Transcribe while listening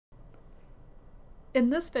In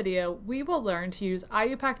this video, we will learn to use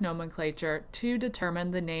IUPAC nomenclature to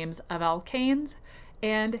determine the names of alkanes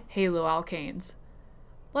and haloalkanes.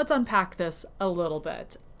 Let's unpack this a little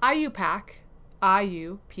bit. IUPAC,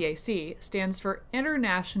 IUPAC, stands for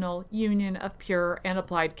International Union of Pure and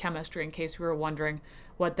Applied Chemistry, in case you were wondering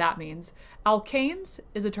what that means. Alkanes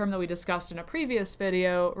is a term that we discussed in a previous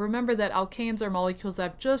video. Remember that alkanes are molecules that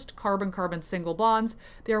have just carbon-carbon single bonds.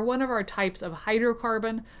 They are one of our types of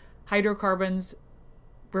hydrocarbon. Hydrocarbons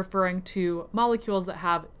referring to molecules that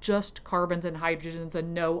have just carbons and hydrogens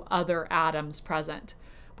and no other atoms present.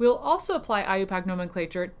 We'll also apply IUPAC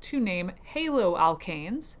nomenclature to name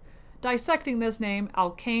haloalkanes. Dissecting this name,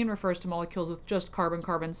 alkane refers to molecules with just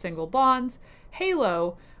carbon-carbon single bonds.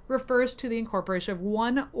 Halo refers to the incorporation of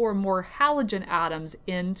one or more halogen atoms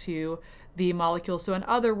into the molecule. So in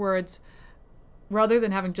other words, rather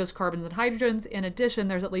than having just carbons and hydrogens, in addition,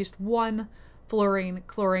 there's at least one fluorine,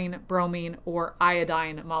 chlorine, bromine, or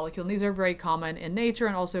iodine molecule. And these are very common in nature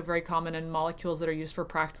and also very common in molecules that are used for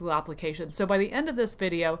practical applications. So by the end of this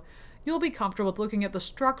video, you'll be comfortable with looking at the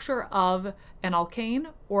structure of an alkane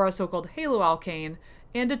or a so-called haloalkane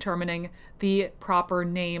and determining the proper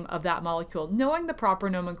name of that molecule. Knowing the proper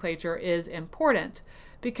nomenclature is important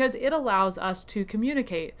because it allows us to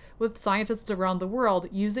communicate with scientists around the world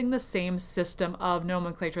using the same system of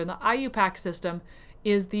nomenclature. And the IUPAC system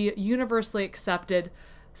is the universally accepted,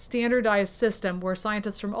 standardized system where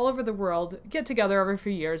scientists from all over the world get together every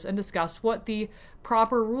few years and discuss what the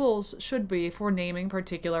proper rules should be for naming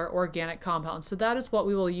particular organic compounds. So that is what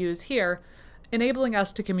we will use here, enabling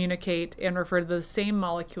us to communicate and refer to the same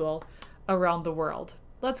molecule around the world.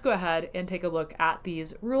 Let's go ahead and take a look at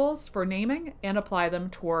these rules for naming and apply them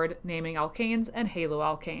toward naming alkanes and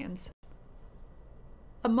haloalkanes.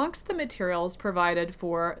 Amongst the materials provided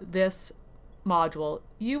for this module,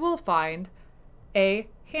 you will find a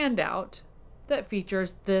handout that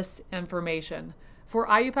features this information for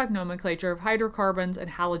IUPAC nomenclature of hydrocarbons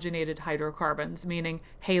and halogenated hydrocarbons, meaning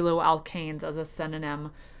haloalkanes as a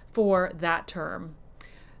synonym for that term.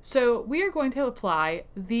 So we are going to apply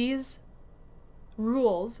these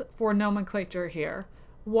rules for nomenclature here,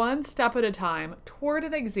 one step at a time, toward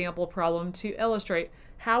an example problem to illustrate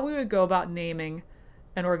how we would go about naming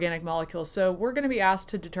an organic molecule. So we're going to be asked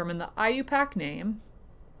to determine the IUPAC name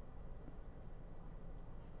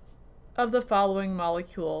of the following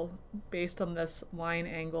molecule based on this line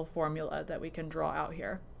angle formula that we can draw out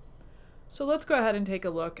here. So let's go ahead and take a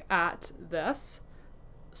look at this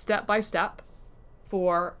step by step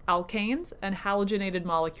for alkanes and halogenated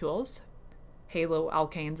molecules,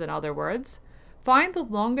 haloalkanes in other words. Find the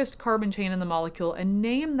longest carbon chain in the molecule and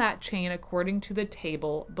name that chain according to the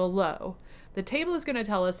table below. The table is going to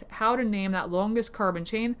tell us how to name that longest carbon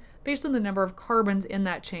chain based on the number of carbons in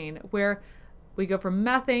that chain, where we go from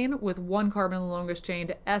methane with 1 carbon in the longest chain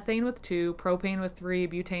to ethane with 2, propane with 3,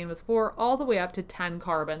 butane with 4, all the way up to 10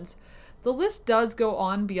 carbons. The list does go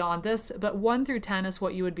on beyond this, but 1 through 10 is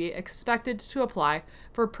what you would be expected to apply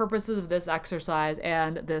for purposes of this exercise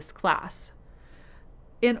and this class.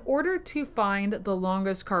 In order to find the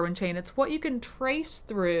longest carbon chain, it's what you can trace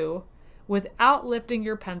through without lifting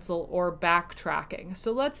your pencil or backtracking.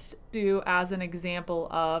 So let's do as an example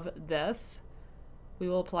of this. We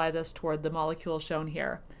will apply this toward the molecule shown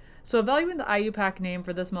here. So evaluating the IUPAC name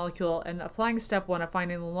for this molecule and applying step 1 of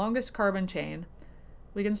finding the longest carbon chain,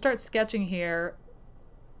 we can start sketching here,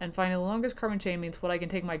 and finding the longest carbon chain means what I can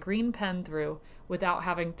take my green pen through without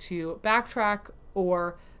having to backtrack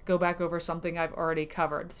or go back over something I've already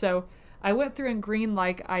covered. So I went through in green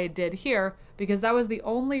like I did here because that was the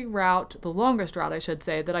only route, the longest route I should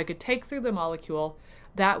say, that I could take through the molecule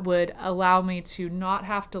that would allow me to not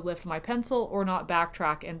have to lift my pencil or not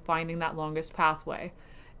backtrack in finding that longest pathway.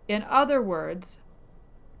 In other words,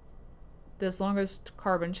 this longest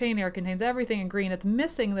carbon chain here contains everything in green. It's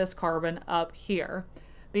missing this carbon up here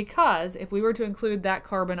because if we were to include that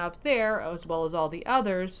carbon up there as well as all the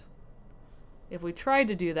others, if we tried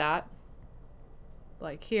to do that,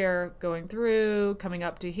 like here, going through, coming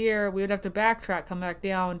up to here, we would have to backtrack, come back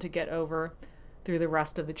down to get over through the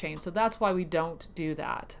rest of the chain. So that's why we don't do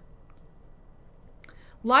that.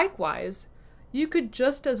 Likewise, you could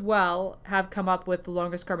just as well have come up with the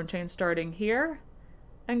longest carbon chain starting here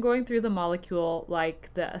and going through the molecule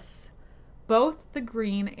like this. Both the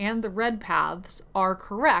green and the red paths are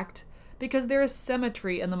correct because there is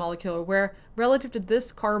symmetry in the molecule where relative to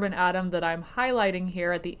this carbon atom that I'm highlighting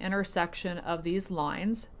here at the intersection of these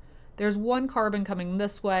lines, there's 1 carbon coming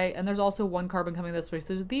this way and there's also 1 carbon coming this way.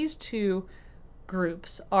 So these two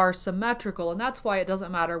groups are symmetrical, and that's why it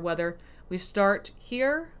doesn't matter whether we start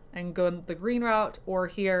here and go in the green route or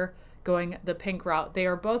here going the pink route, they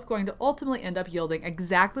are both going to ultimately end up yielding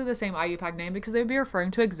exactly the same IUPAC name because they would be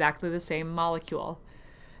referring to exactly the same molecule.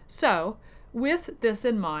 So, with this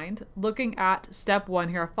in mind, looking at step 1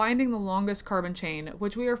 here, finding the longest carbon chain,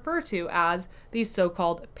 which we refer to as the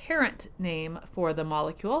so-called parent name for the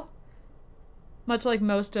molecule. Much like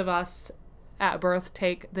most of us at birth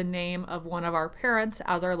take the name of one of our parents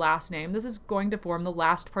as our last name, this is going to form the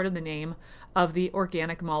last part of the name of the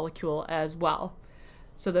organic molecule as well.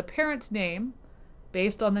 So the parent name,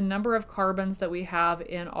 based on the number of carbons that we have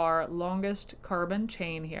in our longest carbon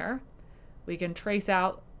chain here, we can trace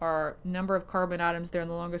out our number of carbon atoms there in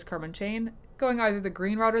the longest carbon chain. Going either the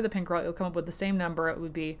green route or the pink route, you'll come up with the same number. It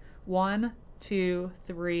would be 1, 2,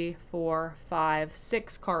 3, 4, 5,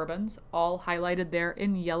 6 carbons, all highlighted there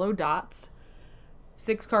in yellow dots.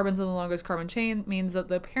 6 carbons in the longest carbon chain means that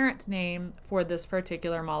the parent name for this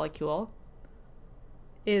particular molecule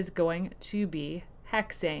is going to be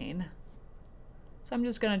hexane. So I'm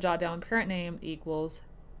just going to jot down parent name equals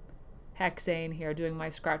hexane here, doing my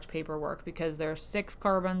scratch paper work, because there are 6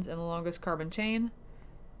 carbons in the longest carbon chain.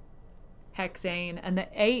 Hexane, and the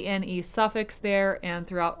ane suffix there and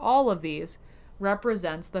throughout all of these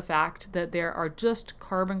represents the fact that there are just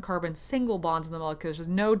carbon-carbon single bonds in the molecule. There's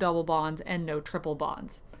no double bonds and no triple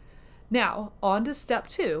bonds. Now, on to step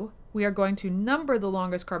 2, we are going to number the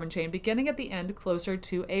longest carbon chain beginning at the end closer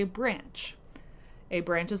to a branch. A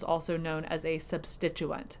branch is also known as a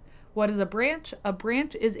substituent. What is a branch? A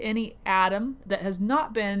branch is any atom that has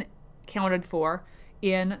not been counted for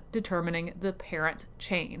in determining the parent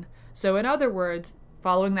chain. So in other words,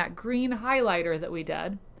 following that green highlighter that we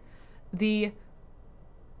did, the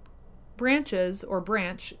branches or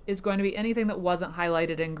branch is going to be anything that wasn't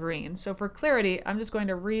highlighted in green. So for clarity, I'm just going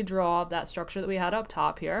to redraw that structure that we had up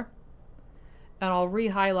top here. And I'll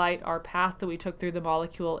re-highlight our path that we took through the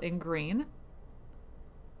molecule in green,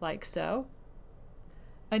 like so.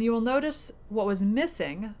 And you will notice what was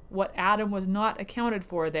missing, what atom was not accounted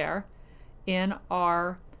for there in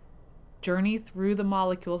our journey through the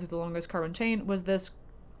molecule, through the longest carbon chain, was this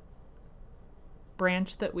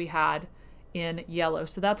branch that we had in yellow.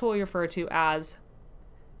 So that's what we refer to as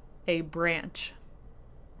a branch,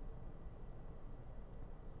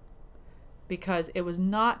 because it was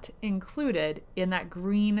not included in that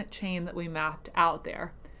green chain that we mapped out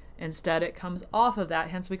there. Instead, it comes off of that,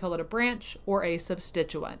 hence we call it a branch or a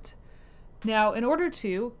substituent. Now, in order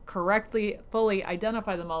to correctly, fully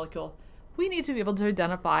identify the molecule, we need to be able to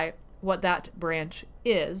identify what that branch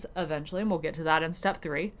is eventually, and we'll get to that in step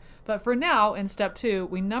 3. But for now, in step 2,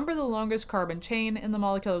 we number the longest carbon chain in the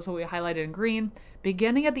molecule, that's what we highlighted in green,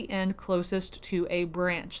 beginning at the end closest to a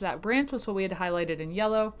branch. That branch was what we had highlighted in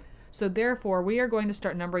yellow, so therefore we are going to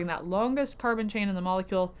start numbering that longest carbon chain in the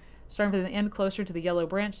molecule, starting from the end closer to the yellow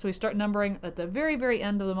branch. So we start numbering at the very, very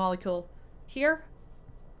end of the molecule here,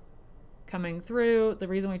 coming through. The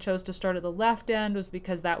reason we chose to start at the left end was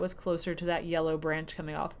because that was closer to that yellow branch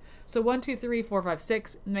coming off. So 1, 2, 3, 4, 5,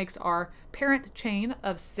 6 makes our parent chain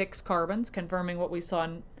of 6 carbons, confirming what we saw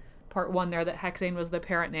in part 1 there, that hexane was the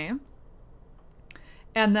parent name.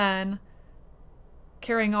 And then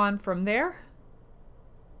carrying on from there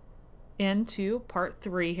into part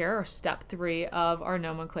 3 here, or step 3 of our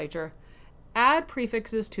nomenclature, add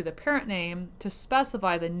prefixes to the parent name to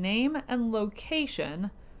specify the name and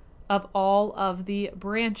location of all of the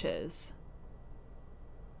branches.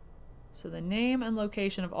 So the name and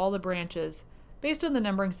location of all the branches based on the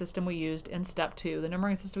numbering system we used in step 2. The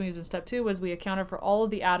numbering system we used in step 2 was we accounted for all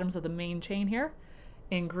of the atoms of the main chain here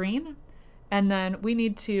in green, and then we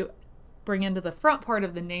need to bring into the front part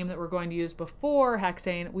of the name that we're going to use before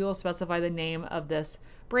hexane, we will specify the name of this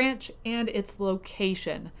branch and its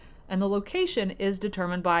location. And the location is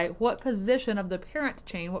determined by what position of the parent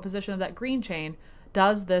chain, what position of that green chain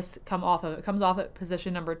does this come off of. It comes off at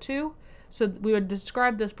position number 2. So we would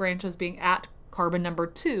describe this branch as being at carbon number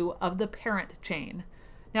 2 of the parent chain.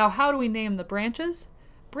 Now, how do we name the branches?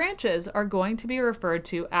 Branches are going to be referred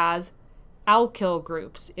to as alkyl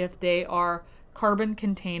groups if they are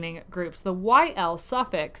carbon-containing groups. The YL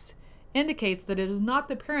suffix indicates that it is not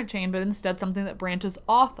the parent chain, but instead something that branches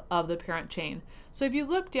off of the parent chain. So if you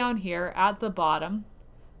look down here at the bottom,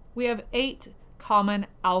 we have 8 common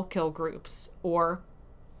alkyl groups, or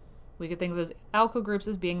we could think of those alkyl groups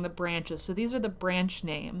as being the branches. So these are the branch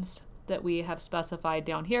names that we have specified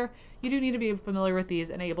down here. You do need to be familiar with these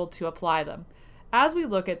and able to apply them. As we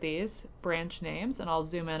look at these branch names, and I'll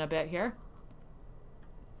zoom in a bit here,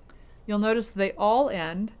 you'll notice they all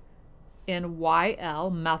end in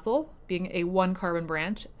YL, methyl being a 1 carbon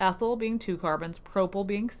branch, ethyl being 2 carbons, propyl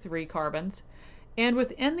being 3 carbons. And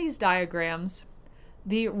within these diagrams,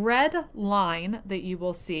 the red line that you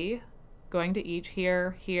will see going to each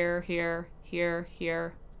here, here, here, here,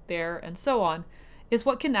 here, there, and so on, is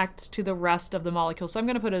what connects to the rest of the molecule. So I'm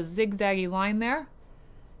going to put a zigzaggy line there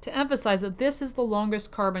to emphasize that this is the longest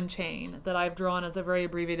carbon chain that I've drawn as a very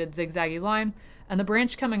abbreviated zigzaggy line, and the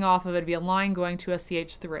branch coming off of it would be a line going to a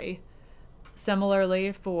CH3.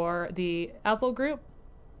 Similarly, for the ethyl group,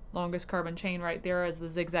 longest carbon chain right there is the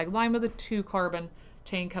zigzag line with a 2-carbon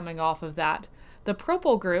chain coming off of that. The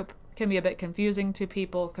propyl group can be a bit confusing to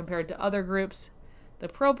people compared to other groups. The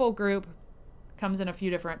propyl group comes in a few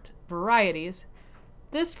different varieties.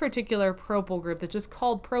 This particular propyl group that's just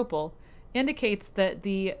called propyl indicates that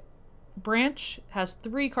the branch has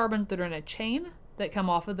 3 carbons that are in a chain that come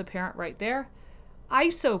off of the parent right there.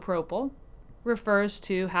 Isopropyl refers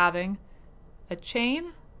to having a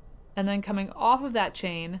chain, and then coming off of that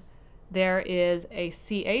chain there is a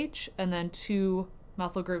CH and then 2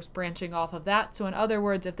 methyl groups branching off of that. So in other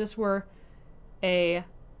words, if this were a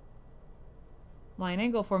line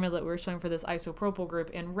angle formula that we were showing for this isopropyl group,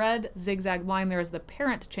 in red zigzag line there is the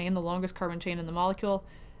parent chain, the longest carbon chain in the molecule,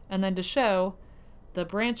 and then to show the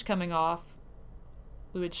branch coming off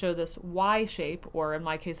we would show this Y shape, or in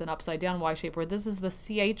my case an upside down Y shape, where this is the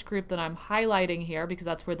CH group that I'm highlighting here because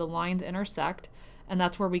that's where the lines intersect, and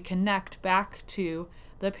that's where we connect back to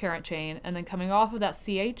the parent chain. And then coming off of that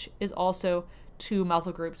CH is also 2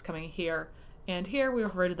 methyl groups coming here, and here we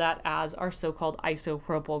refer to that as our so-called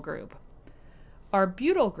isopropyl group. Our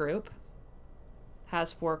butyl group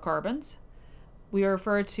has 4 carbons. We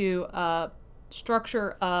refer to a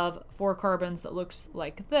structure of 4 carbons that looks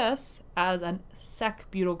like this as a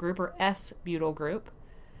sec-butyl group or S-butyl group.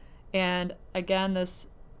 And again, this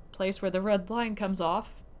place where the red line comes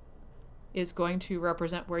off is going to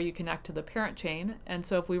represent where you connect to the parent chain. And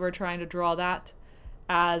so if we were trying to draw that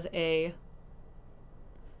as a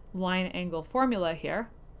line angle formula here,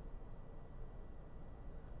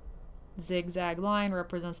 zigzag line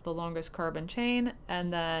represents the longest carbon chain,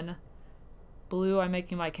 and then blue I'm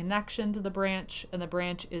making my connection to the branch, and the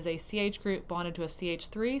branch is a CH group bonded to a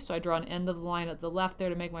CH3, so I draw an end of the line at the left there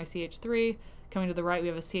to make my CH3. Coming to the right we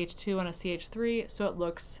have a CH2 and a CH3, so it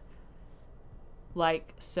looks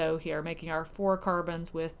like so here, making our 4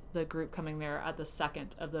 carbons with the group coming there at the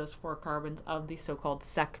second of those 4 carbons of the so-called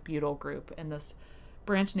sec-butyl group in this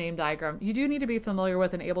branch name diagram. You do need to be familiar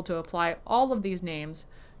with and able to apply all of these names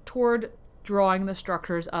toward drawing the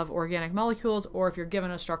structures of organic molecules, or if you're given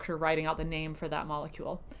a structure, writing out the name for that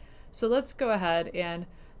molecule. So let's go ahead and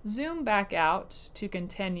zoom back out to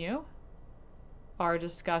continue our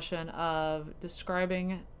discussion of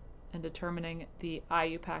describing and determining the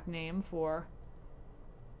IUPAC name for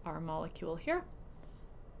our molecule here.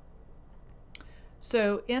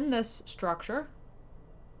 So in this structure,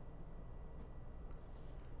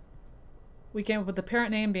 we came up with the parent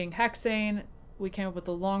name being hexane. We came up with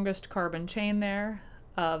the longest carbon chain there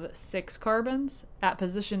of 6 carbons. At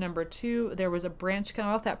position number 2, there was a branch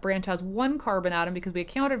coming off. That branch has 1 carbon atom because we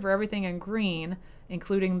accounted for everything in green,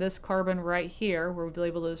 including this carbon right here, where we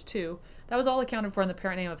labeled those 2. That was all accounted for in the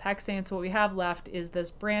parent name of hexane. So what we have left is this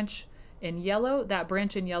branch in yellow. That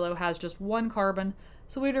branch in yellow has just 1 carbon,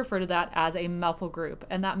 so we'd refer to that as a methyl group.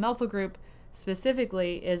 And that methyl group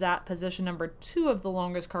specifically is at position number 2 of the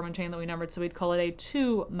longest carbon chain that we numbered, so we'd call it a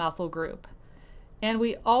 2-methyl group. And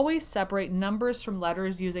we always separate numbers from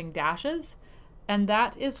letters using dashes, and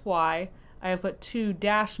that is why I have put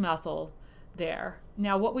 2-methyl there.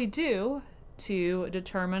 Now what we do to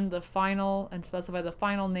determine the final and specify the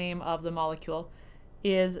final name of the molecule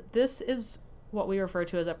is this is what we refer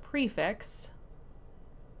to as a prefix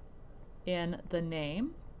in the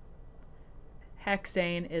name.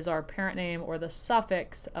 Hexane is our parent name, or the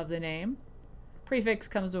suffix of the name. Prefix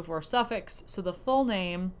comes before suffix, so the full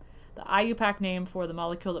name, the IUPAC name for the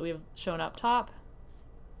molecule that we've shown up top,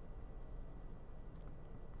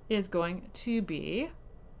 is going to be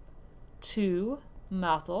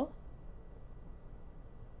 2-methyl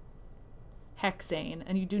hexane.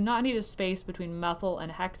 And you do not need a space between methyl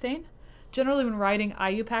and hexane. Generally, when writing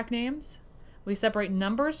IUPAC names, we separate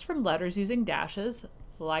numbers from letters using dashes,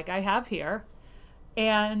 like I have here,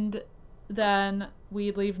 and then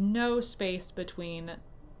we leave no space between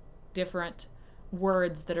different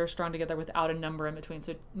words that are strung together without a number in between.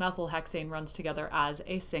 So methyl hexane runs together as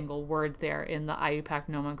a single word there in the IUPAC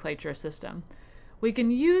nomenclature system. We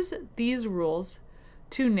can use these rules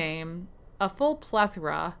to name a full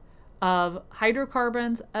plethora of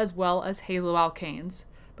hydrocarbons as well as haloalkanes.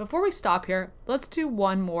 Before we stop here, let's do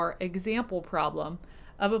one more example problem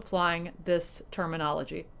of applying this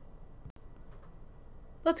terminology.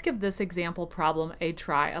 Let's give this example problem a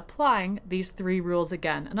try, applying these 3 rules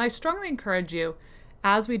again. And I strongly encourage you,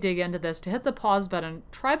 as we dig into this to hit the pause button,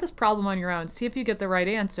 try this problem on your own, see if you get the right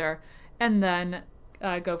answer, and then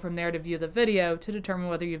go from there to view the video to determine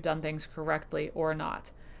whether you've done things correctly or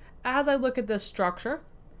not. As I look at this structure,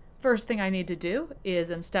 first thing I need to do is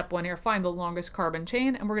in step 1 here, find the longest carbon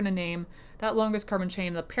chain, and we're going to name that longest carbon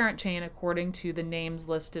chain the parent chain according to the names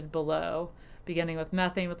listed below. Beginning with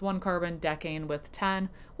methane with 1 carbon, decane with 10.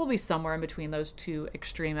 We'll be somewhere in between those two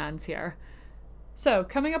extreme ends here. So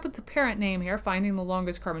coming up with the parent name here, finding the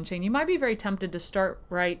longest carbon chain, you might be very tempted to start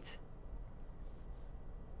right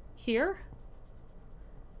here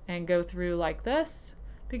and go through like this,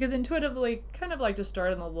 because intuitively kind of like to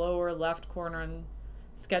start in the lower left corner and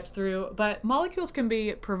sketch through, but molecules can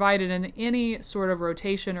be provided in any sort of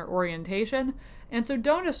rotation or orientation, and so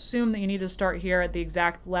don't assume that you need to start here at the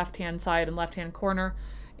exact left-hand side and left-hand corner.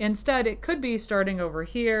 Instead, it could be starting over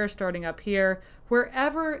here, starting up here,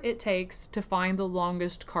 wherever it takes to find the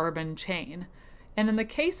longest carbon chain. And in the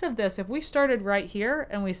case of this, if we started right here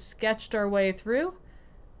and we sketched our way through,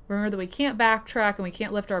 remember that we can't backtrack and we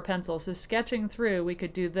can't lift our pencil, so sketching through, we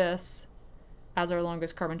could do this as our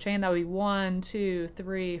longest carbon chain. That would be 1, 2,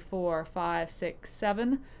 3, 4, 5, 6,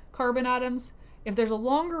 7 carbon atoms. If there's a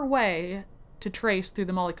longer way to trace through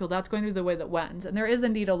the molecule, that's going to be the way that wins. And there is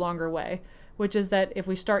indeed a longer way, which is that if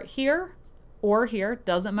we start here or here,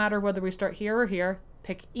 doesn't matter whether we start here or here,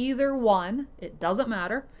 pick either one, it doesn't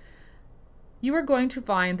matter, you are going to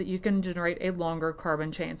find that you can generate a longer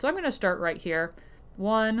carbon chain. So I'm going to start right here.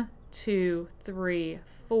 1, 2, 3,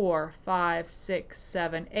 4, 5, 6,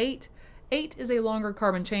 7, 8. 8 is a longer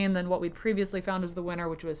carbon chain than what we'd previously found as the winner,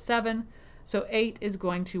 which was 7. So 8 is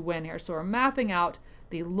going to win here. So we're mapping out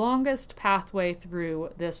the longest pathway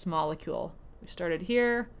through this molecule. We started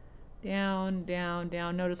here, down, down,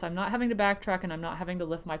 down. Notice I'm not having to backtrack and I'm not having to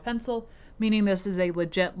lift my pencil, meaning this is a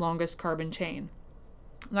legit longest carbon chain.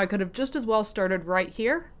 Now I could have just as well started right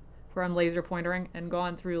here, where I'm laser pointering, and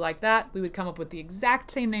gone through like that. We would come up with the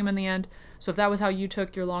exact same name in the end. So if that was how you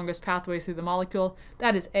took your longest pathway through the molecule,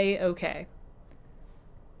 that is A-okay.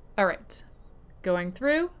 All right, going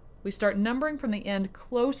through, we start numbering from the end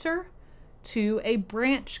closer to a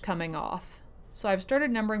branch coming off. So I've started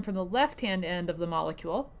numbering from the left-hand end of the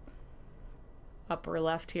molecule, upper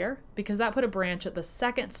left here, because that put a branch at the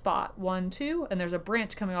second spot, 1, 2, and there's a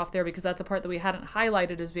branch coming off there because that's a part that we hadn't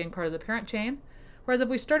highlighted as being part of the parent chain. Whereas if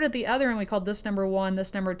we started at the other and we called this number 1,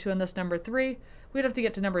 this number 2, and this number 3, we'd have to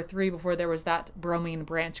get to number 3 before there was that bromine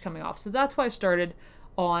branch coming off. So that's why I started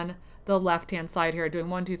on the left-hand side here, doing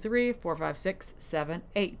 1, 2, 3, 4, 5, 6, 7,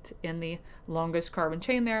 8 in the longest carbon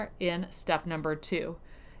chain there in step number 2.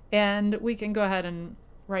 And we can go ahead and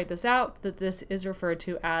write this out, that this is referred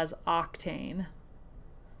to as octane,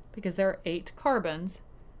 because there are 8 carbons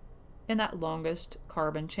in that longest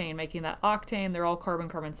carbon chain, making that octane. They're all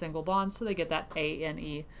carbon-carbon single bonds, so they get that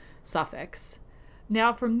ANE suffix.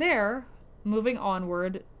 Now from there, moving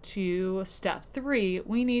onward to step 3,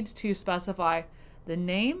 we need to specify the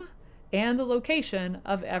name and the location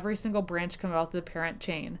of every single branch coming out of the parent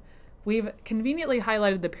chain. We've conveniently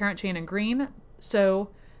highlighted the parent chain in green, so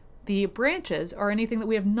the branches are anything that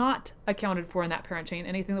we have not accounted for in that parent chain,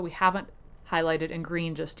 anything that we haven't highlighted in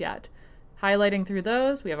green just yet. Highlighting through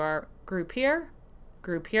those, we have our group here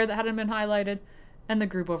that hadn't been highlighted, and the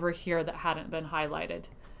group over here that hadn't been highlighted.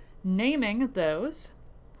 Naming those,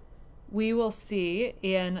 we will see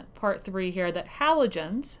in part 3 here that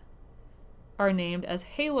halogens are named as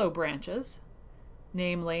halo branches,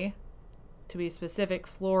 namely, to be specific,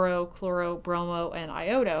 fluoro, chloro, bromo, and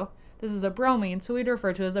iodo. This is a bromine, so we'd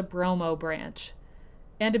refer to it as a bromo branch.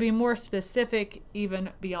 And to be more specific even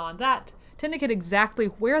beyond that, to indicate exactly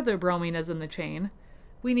where the bromine is in the chain,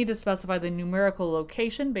 we need to specify the numerical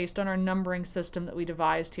location based on our numbering system that we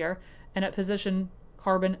devised here. And at position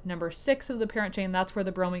carbon number 6 of the parent chain, that's where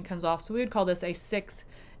the bromine comes off. So we would call this a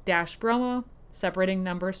 6-bromo, separating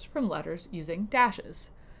numbers from letters using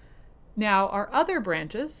dashes. Now our other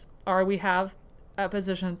branches are, we have at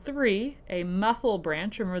position 3, a methyl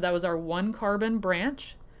branch. Remember that was our 1 carbon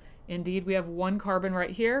branch. Indeed, we have 1 carbon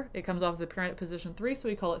right here. It comes off the parent at position 3, so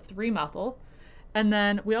we call it 3-methyl. And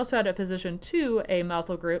then we also had at position 2 a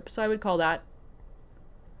methyl group, so I would call that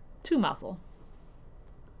 2-methyl.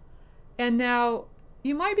 And now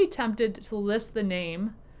you might be tempted to list the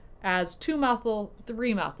name as 2-methyl,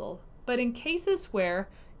 3-methyl, but in cases where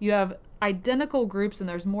you have identical groups and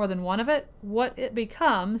there's more than one of it, what it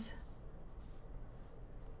becomes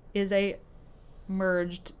is a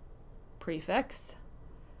merged prefix,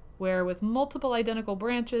 where with multiple identical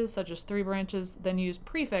branches, such as 3 branches, then use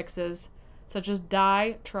prefixes such as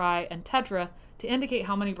di, tri, and tetra to indicate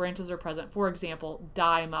how many branches are present. For example,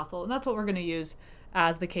 dimethyl, and that's what we're going to use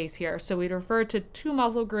as the case here. So we'd refer to two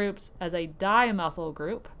methyl groups as a dimethyl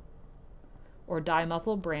group or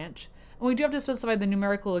dimethyl branch. And we do have to specify the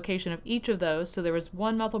numerical location of each of those. So there was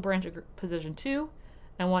one methyl branch at position 2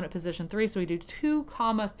 and one at position 3. So we do 2,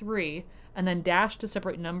 3 and then dash to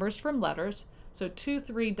separate numbers from letters. So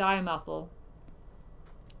 2,3-dimethyl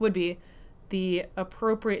would be the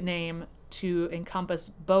appropriate name to encompass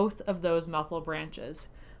both of those methyl branches.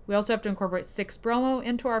 We also have to incorporate 6-bromo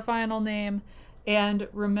into our final name, and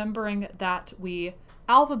remembering that we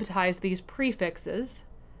alphabetize these prefixes,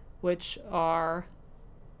 which are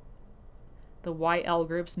the YL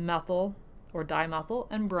groups methyl or dimethyl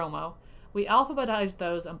and bromo. We alphabetize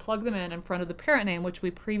those and plug them in front of the parent name, which we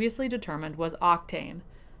previously determined was octane.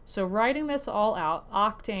 So writing this all out,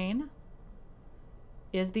 octane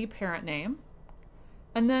is the parent name.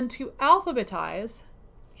 And then to alphabetize,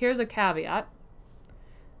 here's a caveat.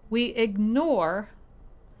 We ignore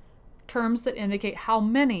terms that indicate how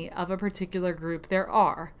many of a particular group there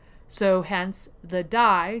are. So hence the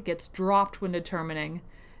di gets dropped when determining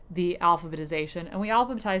the alphabetization, and we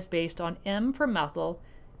alphabetize based on M for methyl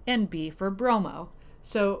and B for bromo.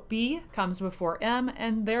 So B comes before M,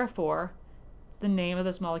 and therefore the name of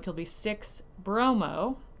this molecule will be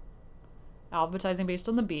 6-bromo, alphabetizing based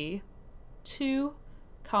on the B,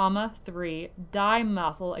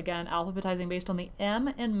 2,3-dimethyl, again alphabetizing based on the M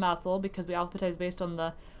in methyl because we alphabetize based on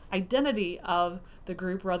the identity of the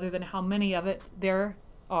group rather than how many of it there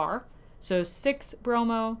are. So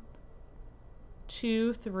 6-bromo,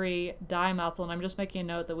 2,3-dimethyl, and I'm just making a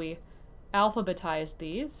note that we alphabetize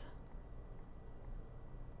these.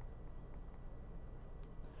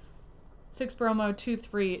 6-bromo,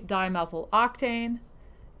 2,3-dimethyl octane,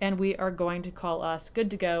 and we are going to call us good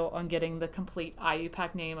to go on getting the complete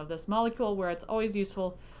IUPAC name of this molecule, where it's always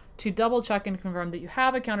useful to double check and confirm that you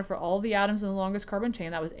have accounted for all the atoms in the longest carbon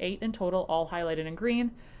chain. That was 8 in total, all highlighted in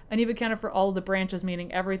green, and you've accounted for all the branches,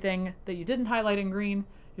 meaning everything that you didn't highlight in green,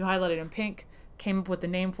 you highlighted in pink, came up with the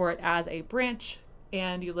name for it as a branch,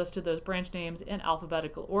 and you listed those branch names in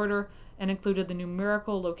alphabetical order and included the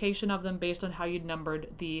numerical location of them based on how you'd numbered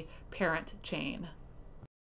the parent chain.